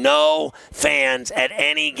 There'll be no fans at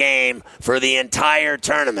any game for the entire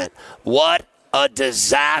tournament. What a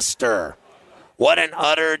disaster. What an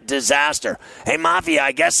utter disaster. Hey, Mafia,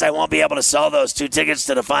 I guess I won't be able to sell those 2 tickets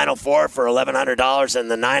to the Final Four for $1,100 and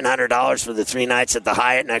the $900 for the 3 nights at the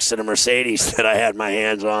Hyatt next to the Mercedes that I had my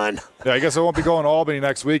hands on. Yeah, I guess I won't be going to Albany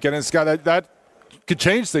next weekend. And Scott, that could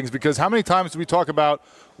change things because how many times do we talk about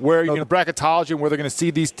where bracketology and where they're going to see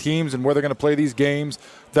these teams and where they're going to play these games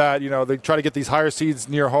that they try to get these higher seeds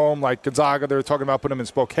near home, like Gonzaga, they were talking about putting them in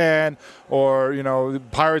Spokane, or the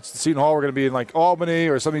Pirates, Seton Hall were going to be in like Albany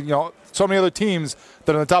or something. So many other teams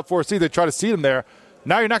that are in the top 4 seed, they try to seed them there.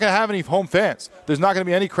 Now you're not going to have any home fans. There's not going to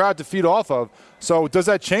be any crowd to feed off of. So does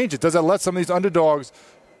that change it? Does that let some of these underdogs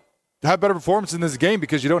have better performance in this game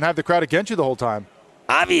because you don't have the crowd against you the whole time?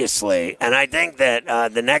 Obviously, and I think that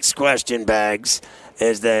the next question begs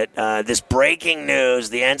is that this breaking news,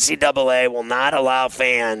 the NCAA will not allow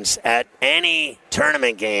fans at any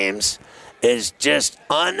tournament games, is just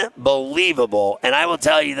unbelievable. And I will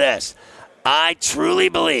tell you this, I truly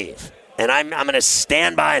believe, and I'm going to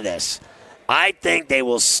stand by this, I think they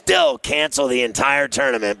will still cancel the entire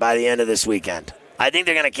tournament by the end of this weekend. I think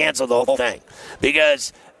they're going to cancel the whole thing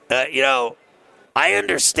because, I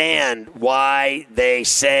understand why they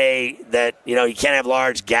say that, you can't have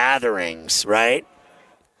large gatherings, right?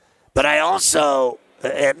 But I also,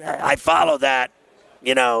 I follow that,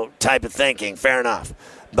 type of thinking. Fair enough.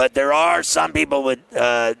 But there are some people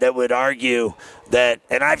that would argue that,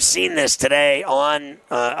 and I've seen this today on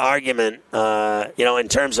argument, in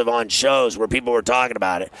terms of on shows where people were talking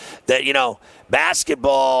about it, that,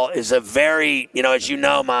 basketball is a very, as you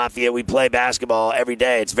know, Mafia, we play basketball every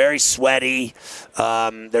day. It's very sweaty.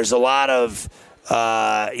 There's a lot of,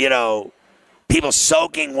 people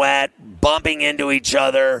soaking wet, bumping into each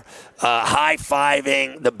other,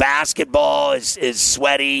 high-fiving. The basketball is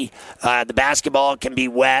sweaty. The basketball can be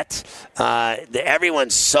wet.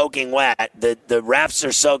 Everyone's soaking wet. The refs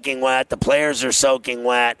are soaking wet. The players are soaking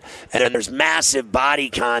wet. And there's massive body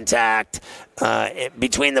contact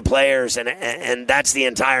between the players, and that's the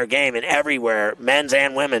entire game. And everywhere, men's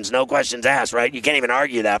and women's, no questions asked, right? You can't even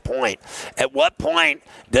argue that point. At what point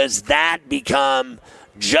does that become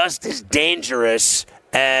just as dangerous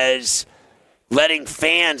as letting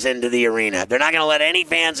fans into the arena? They're not going to let any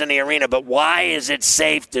fans in the arena, but why is it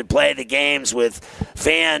safe to play the games with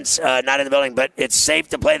fans not in the building, but it's safe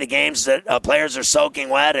to play the games that players are soaking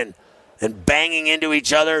wet and banging into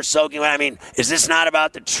each other, soaking wet? I mean, is this not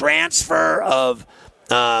about the transfer of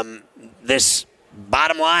this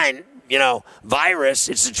bottom line, virus?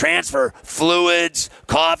 It's the transfer, fluids,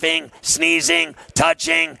 coughing, sneezing,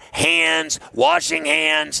 touching, hands, washing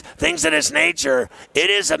hands, things of this nature. It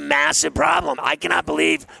is a massive problem. I cannot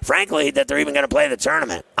believe, frankly, that they're even going to play the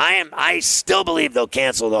tournament. I still believe they'll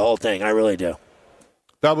cancel the whole thing. I really do.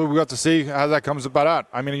 That we got to see how that comes about out.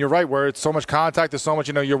 I mean, you're right, where it's so much contact, there's so much,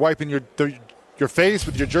 you're wiping your your face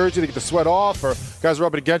with your jersey to get the sweat off, or guys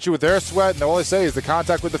rubbing against you with their sweat, and all they say is the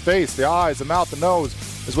contact with the face, the eyes, the mouth, the nose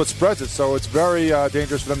is what spreads it. So it's very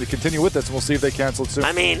dangerous for them to continue with this, and we'll see if they cancel it soon.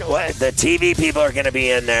 I mean, the TV people are going to be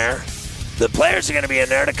in there. The players are going to be in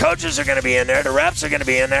there. The coaches are going to be in there. The refs are going to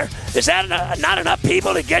be in there. Is that not enough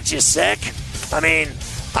people to get you sick? I mean,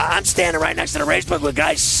 I'm standing right next to the race book with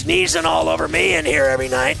guys sneezing all over me in here every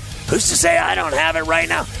night. Who's to say I don't have it right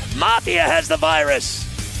now? Mafia has the virus.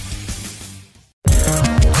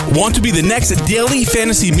 Want to be the next Daily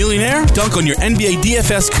Fantasy Millionaire? Dunk on your NBA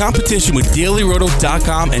DFS competition with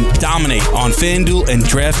DailyRoto.com and dominate on FanDuel and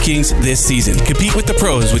DraftKings this season. Compete with the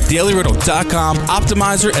pros with DailyRoto.com,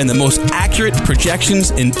 Optimizer, and the most accurate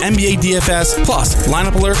projections in NBA DFS, plus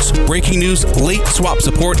lineup alerts, breaking news, late swap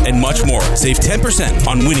support, and much more. Save 10%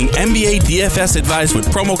 on winning NBA DFS advice with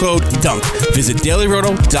promo code DUNK. Visit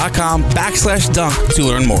DailyRoto.com/dunk to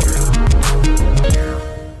learn more.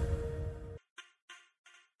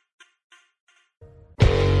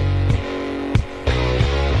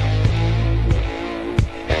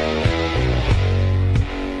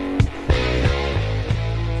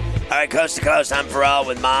 Coast to Coast, I'm Pharrell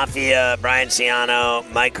with Mafia, Brian Ciano,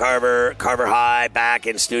 Mike Carver, Carver High, back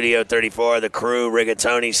in Studio 34. The crew,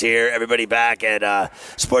 Rigatoni's here. Everybody back at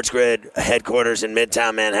Sports Grid headquarters in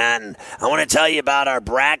Midtown Manhattan. I want to tell you about our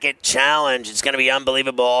bracket challenge. It's going to be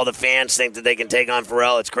unbelievable. All the fans think that they can take on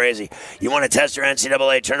Pharrell. It's crazy. You want to test your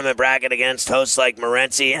NCAA tournament bracket against hosts like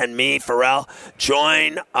Morency and me, Pharrell?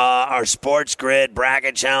 Join our Sports Grid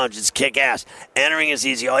bracket challenge. It's kick-ass. Entering is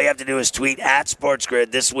easy. All you have to do is tweet at Sports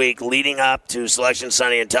Grid this week, leading up to Selection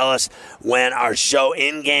Sunday, and tell us when our show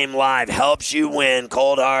In-Game Live helps you win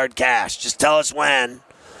cold hard cash. Just tell us when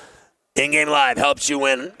In-Game Live helps you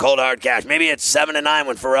win cold hard cash. Maybe it's 7 to 9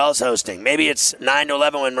 when Pharrell's hosting. Maybe it's 9 to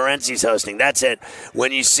 11 when Morency's hosting. That's it.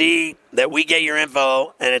 When you see that we get your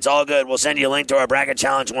info and it's all good, we'll send you a link to our bracket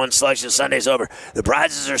challenge once Selection Sunday's over. The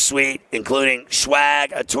prizes are sweet, including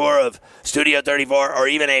swag, a tour of Studio 34, or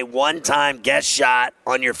even a one-time guest shot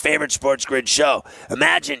on your favorite Sports Grid show.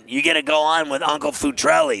 Imagine you get to go on with Uncle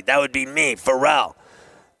Futrelli. That would be me, Pharrell.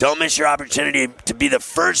 Don't miss your opportunity to be the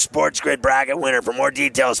first Sports Grid bracket winner. For more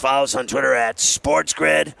details, follow us on Twitter at Sports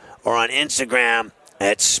Grid or on Instagram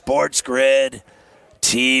at Sports Grid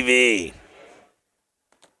TV.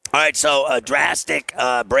 All right, so drastic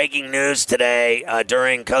breaking news today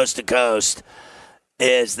during Coast to Coast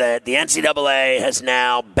is that the NCAA has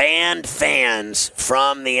now banned fans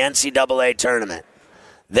from the NCAA tournament.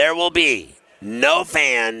 There will be no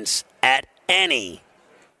fans at any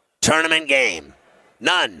tournament game.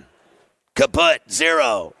 None. Kaput.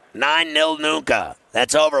 0. 9-0 Nunca.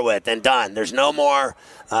 That's over with and done. There's no more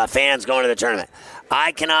fans going to the tournament.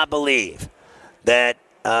 I cannot believe that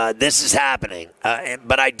this is happening,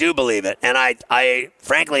 but I do believe it, and I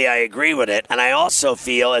frankly agree with it. And I also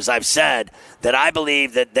feel, as I've said, that I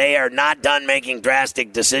believe that they are not done making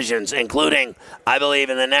drastic decisions, including, I believe,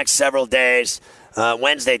 in the next several days,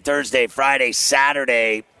 Wednesday, Thursday, Friday,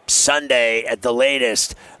 Saturday, Sunday at the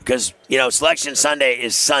latest, because, Selection Sunday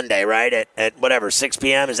is Sunday, right, at whatever, 6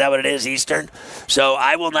 p.m., is that what it is, Eastern? So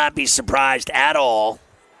I will not be surprised at all,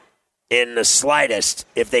 in the slightest,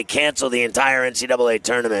 if they cancel the entire NCAA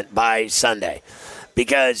tournament by Sunday.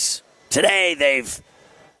 Because today they've,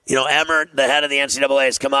 Emmert, the head of the NCAA,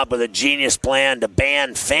 has come up with a genius plan to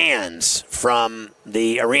ban fans from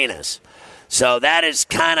the arenas. So that is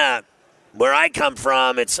kind of where I come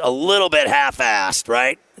from. It's a little bit half-assed,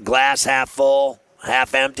 right? Glass half full,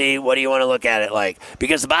 half empty. What do you want to look at it like?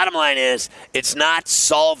 Because the bottom line is, it's not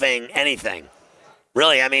solving anything.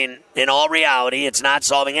 Really, I mean, in all reality, it's not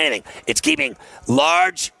solving anything. It's keeping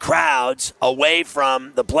large crowds away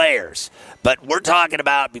from the players. But we're talking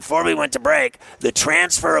about, before we went to break, the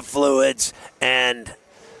transfer of fluids and,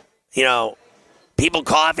 people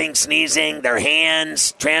coughing, sneezing, their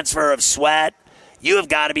hands, transfer of sweat. You have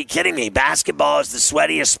got to be kidding me. Basketball is the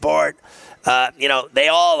sweatiest sport. They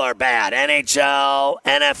all are bad. NHL,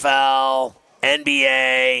 NFL,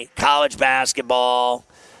 NBA, college basketball.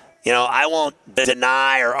 I won't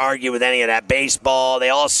deny or argue with any of that. Baseball, they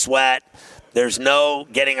all sweat. There's no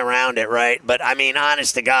getting around it, right? But, I mean,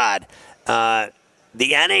 honest to God, the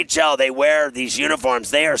NHL, they wear these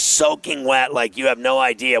uniforms. They are soaking wet like you have no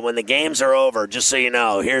idea. When the games are over, just so you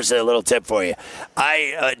know, here's a little tip for you.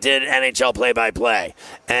 I did NHL play-by-play,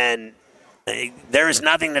 and there is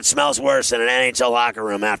nothing that smells worse than an NHL locker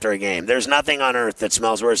room after a game. There's nothing on earth that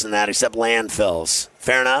smells worse than that except landfills.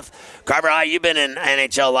 Fair enough? Carver High, you've been in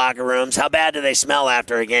NHL locker rooms. How bad do they smell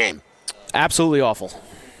after a game? Absolutely awful.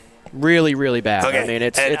 Really, really bad. Okay. I mean,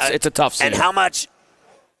 it's a tough scene. And how much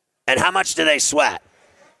do they sweat?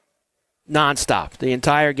 nonstop. The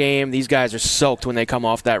entire game, these guys are soaked when they come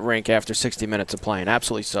off that rink after 60 minutes of playing.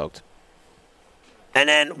 Absolutely soaked. And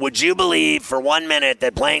then would you believe for 1 minute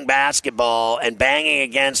that playing basketball and banging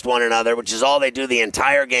against one another, which is all they do the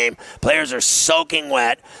entire game, players are soaking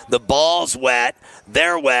wet, the ball's wet,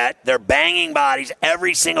 they're banging bodies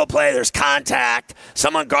every single play. There's contact,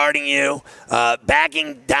 someone guarding you,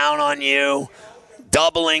 backing down on you,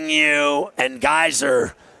 doubling you, and guys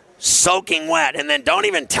are soaking wet. And then don't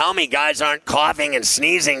even tell me guys aren't coughing and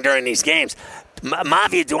sneezing during these games.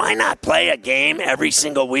 Mafia, do I not play a game every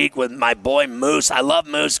single week with my boy Moose? I love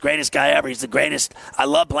Moose, greatest guy ever. He's the greatest. I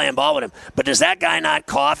love playing ball with him. But does that guy not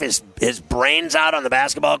cough his brains out on the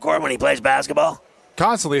basketball court when he plays basketball?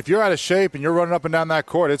 Constantly. If you're out of shape and you're running up and down that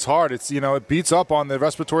court, it's hard. It's, it beats up on the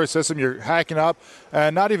respiratory system. You're hacking up.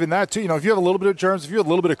 And not even that, too. If you have a little bit of germs, if you have a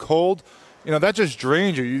little bit of cold, that just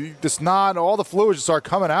drains you. All the fluids just start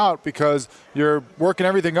coming out because you're working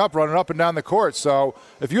everything up, running up and down the court. So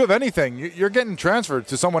if you have anything, you're getting transferred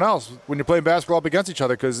to someone else when you're playing basketball up against each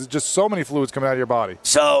other because there's just so many fluids coming out of your body.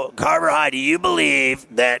 So, Carver High, do you believe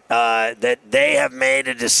that that they have made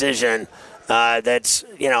a decision that's,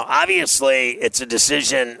 obviously it's a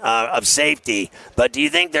decision of safety, but do you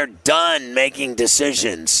think they're done making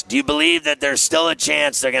decisions? Do you believe that there's still a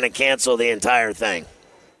chance they're going to cancel the entire thing?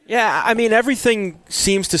 Yeah, I mean, everything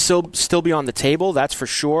seems to still be on the table, that's for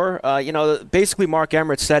sure. Basically Mark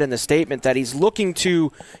Emmert said in the statement that he's looking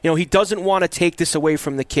to, he doesn't want to take this away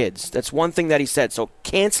from the kids. That's one thing that he said. So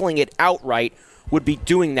canceling it outright would be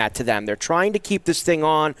doing that to them. They're trying to keep this thing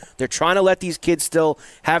on. They're trying to let these kids still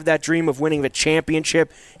have that dream of winning the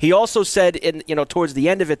championship. He also said, towards the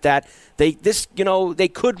end of it, that they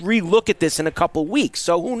could relook at this in a couple weeks.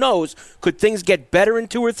 So who knows? Could things get better in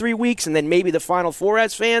 2 or 3 weeks, and then maybe the Final Four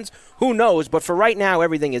as fans? Who knows? But for right now,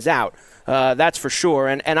 everything is out. That's for sure.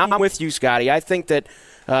 And I'm with you, Scotty. I think that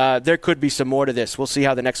there could be some more to this. We'll see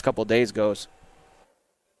how the next couple of days goes.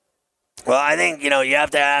 Well, I think, you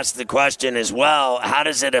have to ask the question as well, how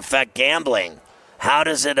does it affect gambling? How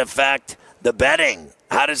does it affect the betting?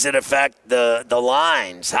 How does it affect the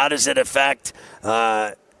lines? How does it affect,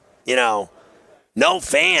 no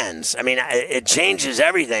fans? I mean, it changes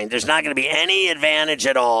everything. There's not going to be any advantage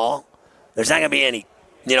at all. There's not going to be any,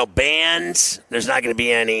 bands. There's not going to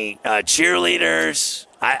be any cheerleaders.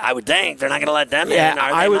 I would think they're not going to let them in.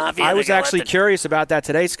 I was actually curious about that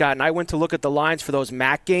today, Scott, and I went to look at the lines for those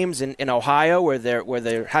MAC games in Ohio where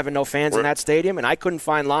they're having no fans in that stadium, and I couldn't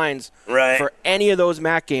find lines for any of those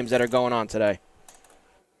MAC games that are going on today.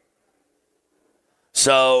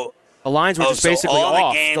 So the lines were just basically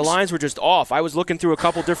off. The lines were just off. I was looking through a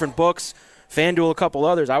couple different books, FanDuel, a couple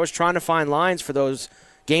others. I was trying to find lines for those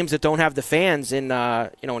games that don't have the fans in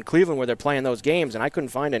in Cleveland where they're playing those games, and I couldn't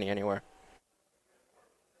find any anywhere.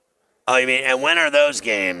 Oh, you mean, and when are those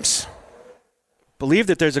games? Believe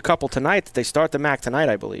that there's a couple tonight. That they start the MAC tonight,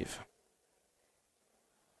 I believe.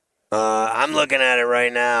 I'm looking at it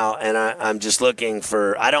right now, and I'm just looking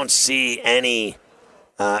for. I don't see any.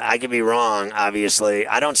 I could be wrong, obviously.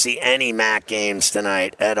 I don't see any MAC games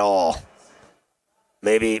tonight at all.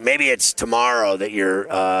 Maybe it's tomorrow that you're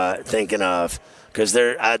thinking of, because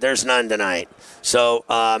there's none tonight. So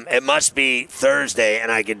it must be Thursday,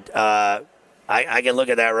 and I could. I can look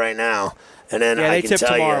at that right now, and then I can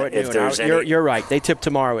tell you if there's any. You're right. They tip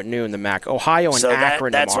tomorrow at noon, the MAC. Ohio and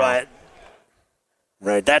Akron that's tomorrow.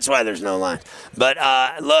 Right, that's why there's no line. But,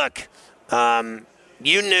 look,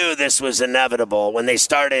 you knew this was inevitable when they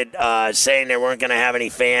started saying they weren't going to have any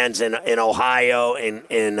fans in Ohio,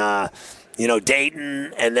 in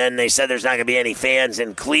Dayton, and then they said there's not going to be any fans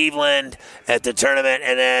in Cleveland at the tournament,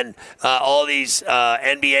 and then all these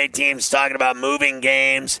NBA teams talking about moving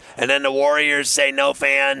games, and then the Warriors say no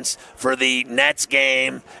fans for the Nets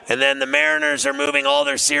game, and then the Mariners are moving all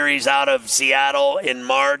their series out of Seattle in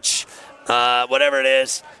March, whatever it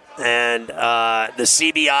is, and the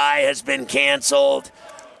CBI has been canceled,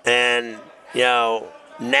 and,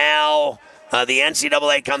 now... the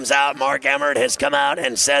NCAA comes out. Mark Emmert has come out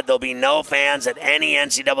and said there'll be no fans at any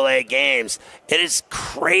NCAA games. It is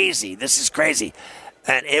crazy. This is crazy.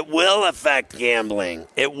 And it will affect gambling.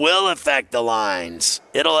 It will affect the lines.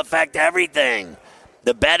 It'll affect everything.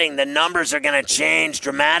 The betting, the numbers are going to change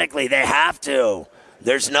dramatically. They have to.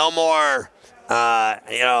 There's no more,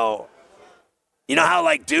 You know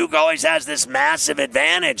how, Duke always has this massive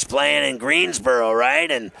advantage playing in Greensboro,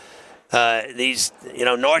 right? And these,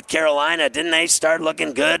 North Carolina, didn't they start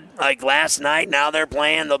looking good last night? Now they're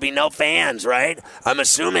playing. There'll be no fans, right? I'm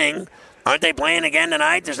assuming. Aren't they playing again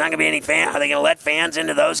tonight? There's not going to be any fans. Are they going to let fans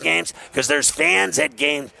into those games? Because there's fans at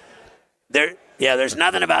games. Yeah, there's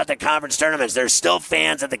nothing about the conference tournaments. There's still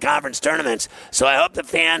fans at the conference tournaments. So I hope the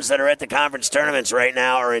fans that are at the conference tournaments right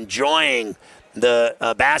now are enjoying the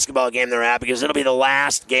basketball game they're at, because it'll be the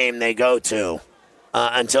last game they go to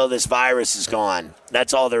until this virus is gone.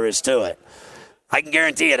 That's all there is to it. I can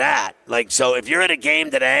guarantee you that. So if you're at a game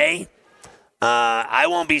today, I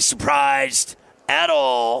won't be surprised at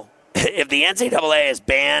all if the NCAA has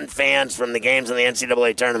banned fans from the games in the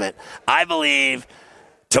NCAA tournament. I believe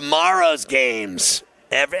tomorrow's games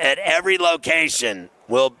at every location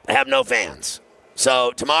will have no fans.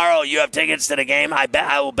 So tomorrow you have tickets to the game. I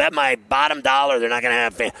will bet my bottom dollar they're not going to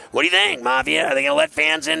have fans. What do you think, Mafia? Are they going to let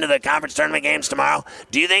fans into the conference tournament games tomorrow?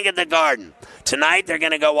 Do you think at the Garden? Tonight they're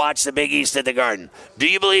going to go watch the Big East at the Garden. Do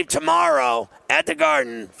you believe tomorrow at the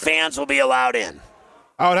Garden fans will be allowed in?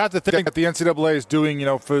 I would have to think that the NCAA is doing,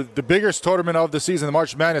 for the biggest tournament of the season, the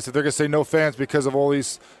March Madness, if they're going to say no fans because of all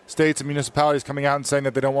these states and municipalities coming out and saying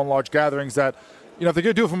that they don't want large gatherings, that, if they're going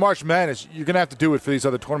to do it for March Madness, you're going to have to do it for these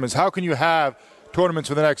other tournaments. How can you have tournaments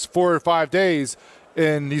for the next 4 or 5 days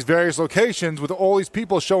in these various locations with all these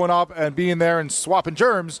people showing up and being there and swapping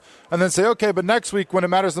germs, and then say, okay, but next week when it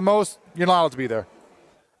matters the most, you're not allowed to be there?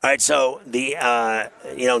 All right, so the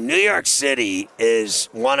New York City is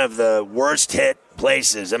one of the worst hit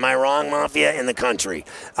places. Am I wrong, Mafia? In the country.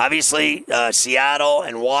 Obviously, Seattle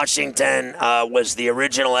and Washington was the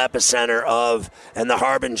original epicenter of and the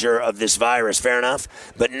harbinger of this virus. Fair enough.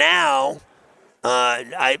 But now,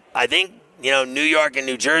 I think New York and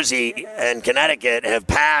New Jersey and Connecticut have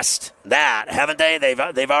passed that, haven't they?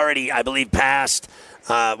 They've already, I believe, passed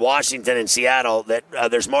Washington and Seattle. That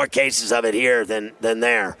there's more cases of it here than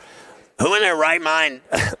there. Who in their right mind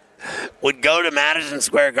would go to Madison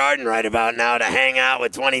Square Garden right about now to hang out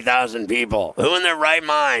with 20,000 people? Who in their right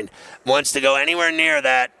mind wants to go anywhere near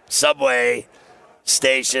that subway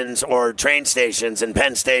stations or train stations in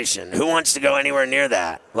Penn Station? Who wants to go anywhere near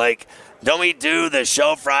that? Don't we do the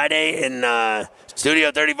show Friday in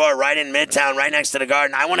Studio 34 right in Midtown, right next to the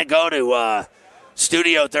Garden? I want to go to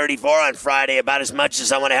Studio 34 on Friday about as much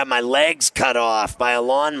as I want to have my legs cut off by a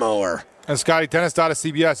lawnmower. And Scotty, Dennis Dodd of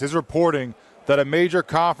CBS is reporting that a major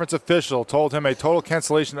conference official told him a total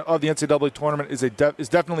cancellation of the NCAA tournament is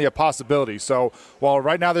definitely a possibility. So while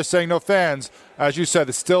right now they're saying no fans, as you said,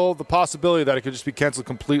 there's still the possibility that it could just be canceled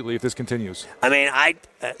completely if this continues. I mean,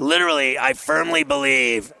 I firmly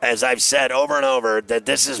believe, as I've said over and over, that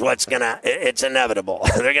this is it's inevitable.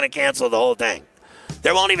 They're going to cancel the whole thing.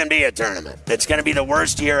 There won't even be a tournament. It's going to be the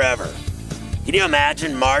worst year ever. Can you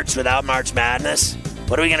imagine March without March Madness?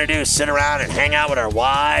 What are we going to do? Sit around and hang out with our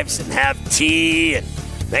wives and have tea and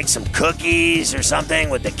make some cookies or something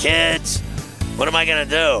with the kids? What am I going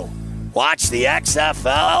to do? Watch the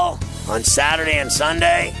XFL on Saturday and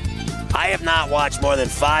Sunday? I have not watched more than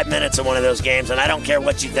 5 minutes of one of those games, and I don't care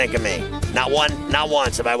what you think of me. Not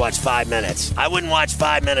once have I watched 5 minutes. I wouldn't watch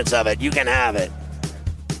 5 minutes of it. You can have it.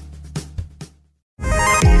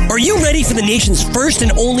 Are you ready for the nation's first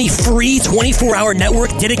and only free 24-hour network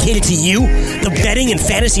dedicated to you, the betting and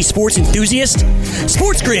fantasy sports enthusiast?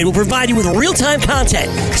 SportsGrid will provide you with real-time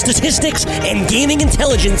content, statistics, and gaming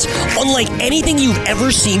intelligence unlike anything you've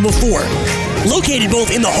ever seen before. Located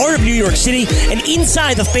both in the heart of New York City and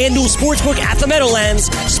inside the FanDuel Sportsbook at the Meadowlands,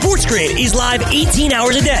 SportsGrid is live 18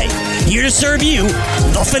 hours a day, here to serve you,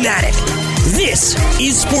 the fanatic. This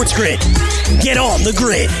is SportsGrid. Get on the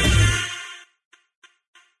grid.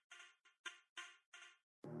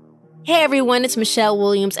 Hey everyone, it's Michelle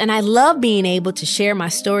Williams, and I love being able to share my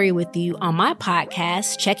story with you on my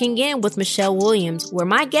podcast, Checking In with Michelle Williams, where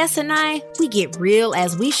my guests and we get real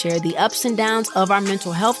as we share the ups and downs of our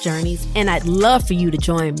mental health journeys, and I'd love for you to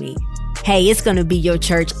join me. Hey, it's going to be your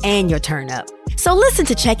church and your turn up. So listen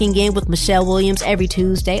to Checking In with Michelle Williams every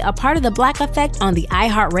Tuesday, a part of the Black Effect on the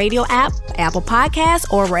iHeartRadio app, Apple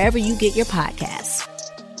Podcasts, or wherever you get your podcasts.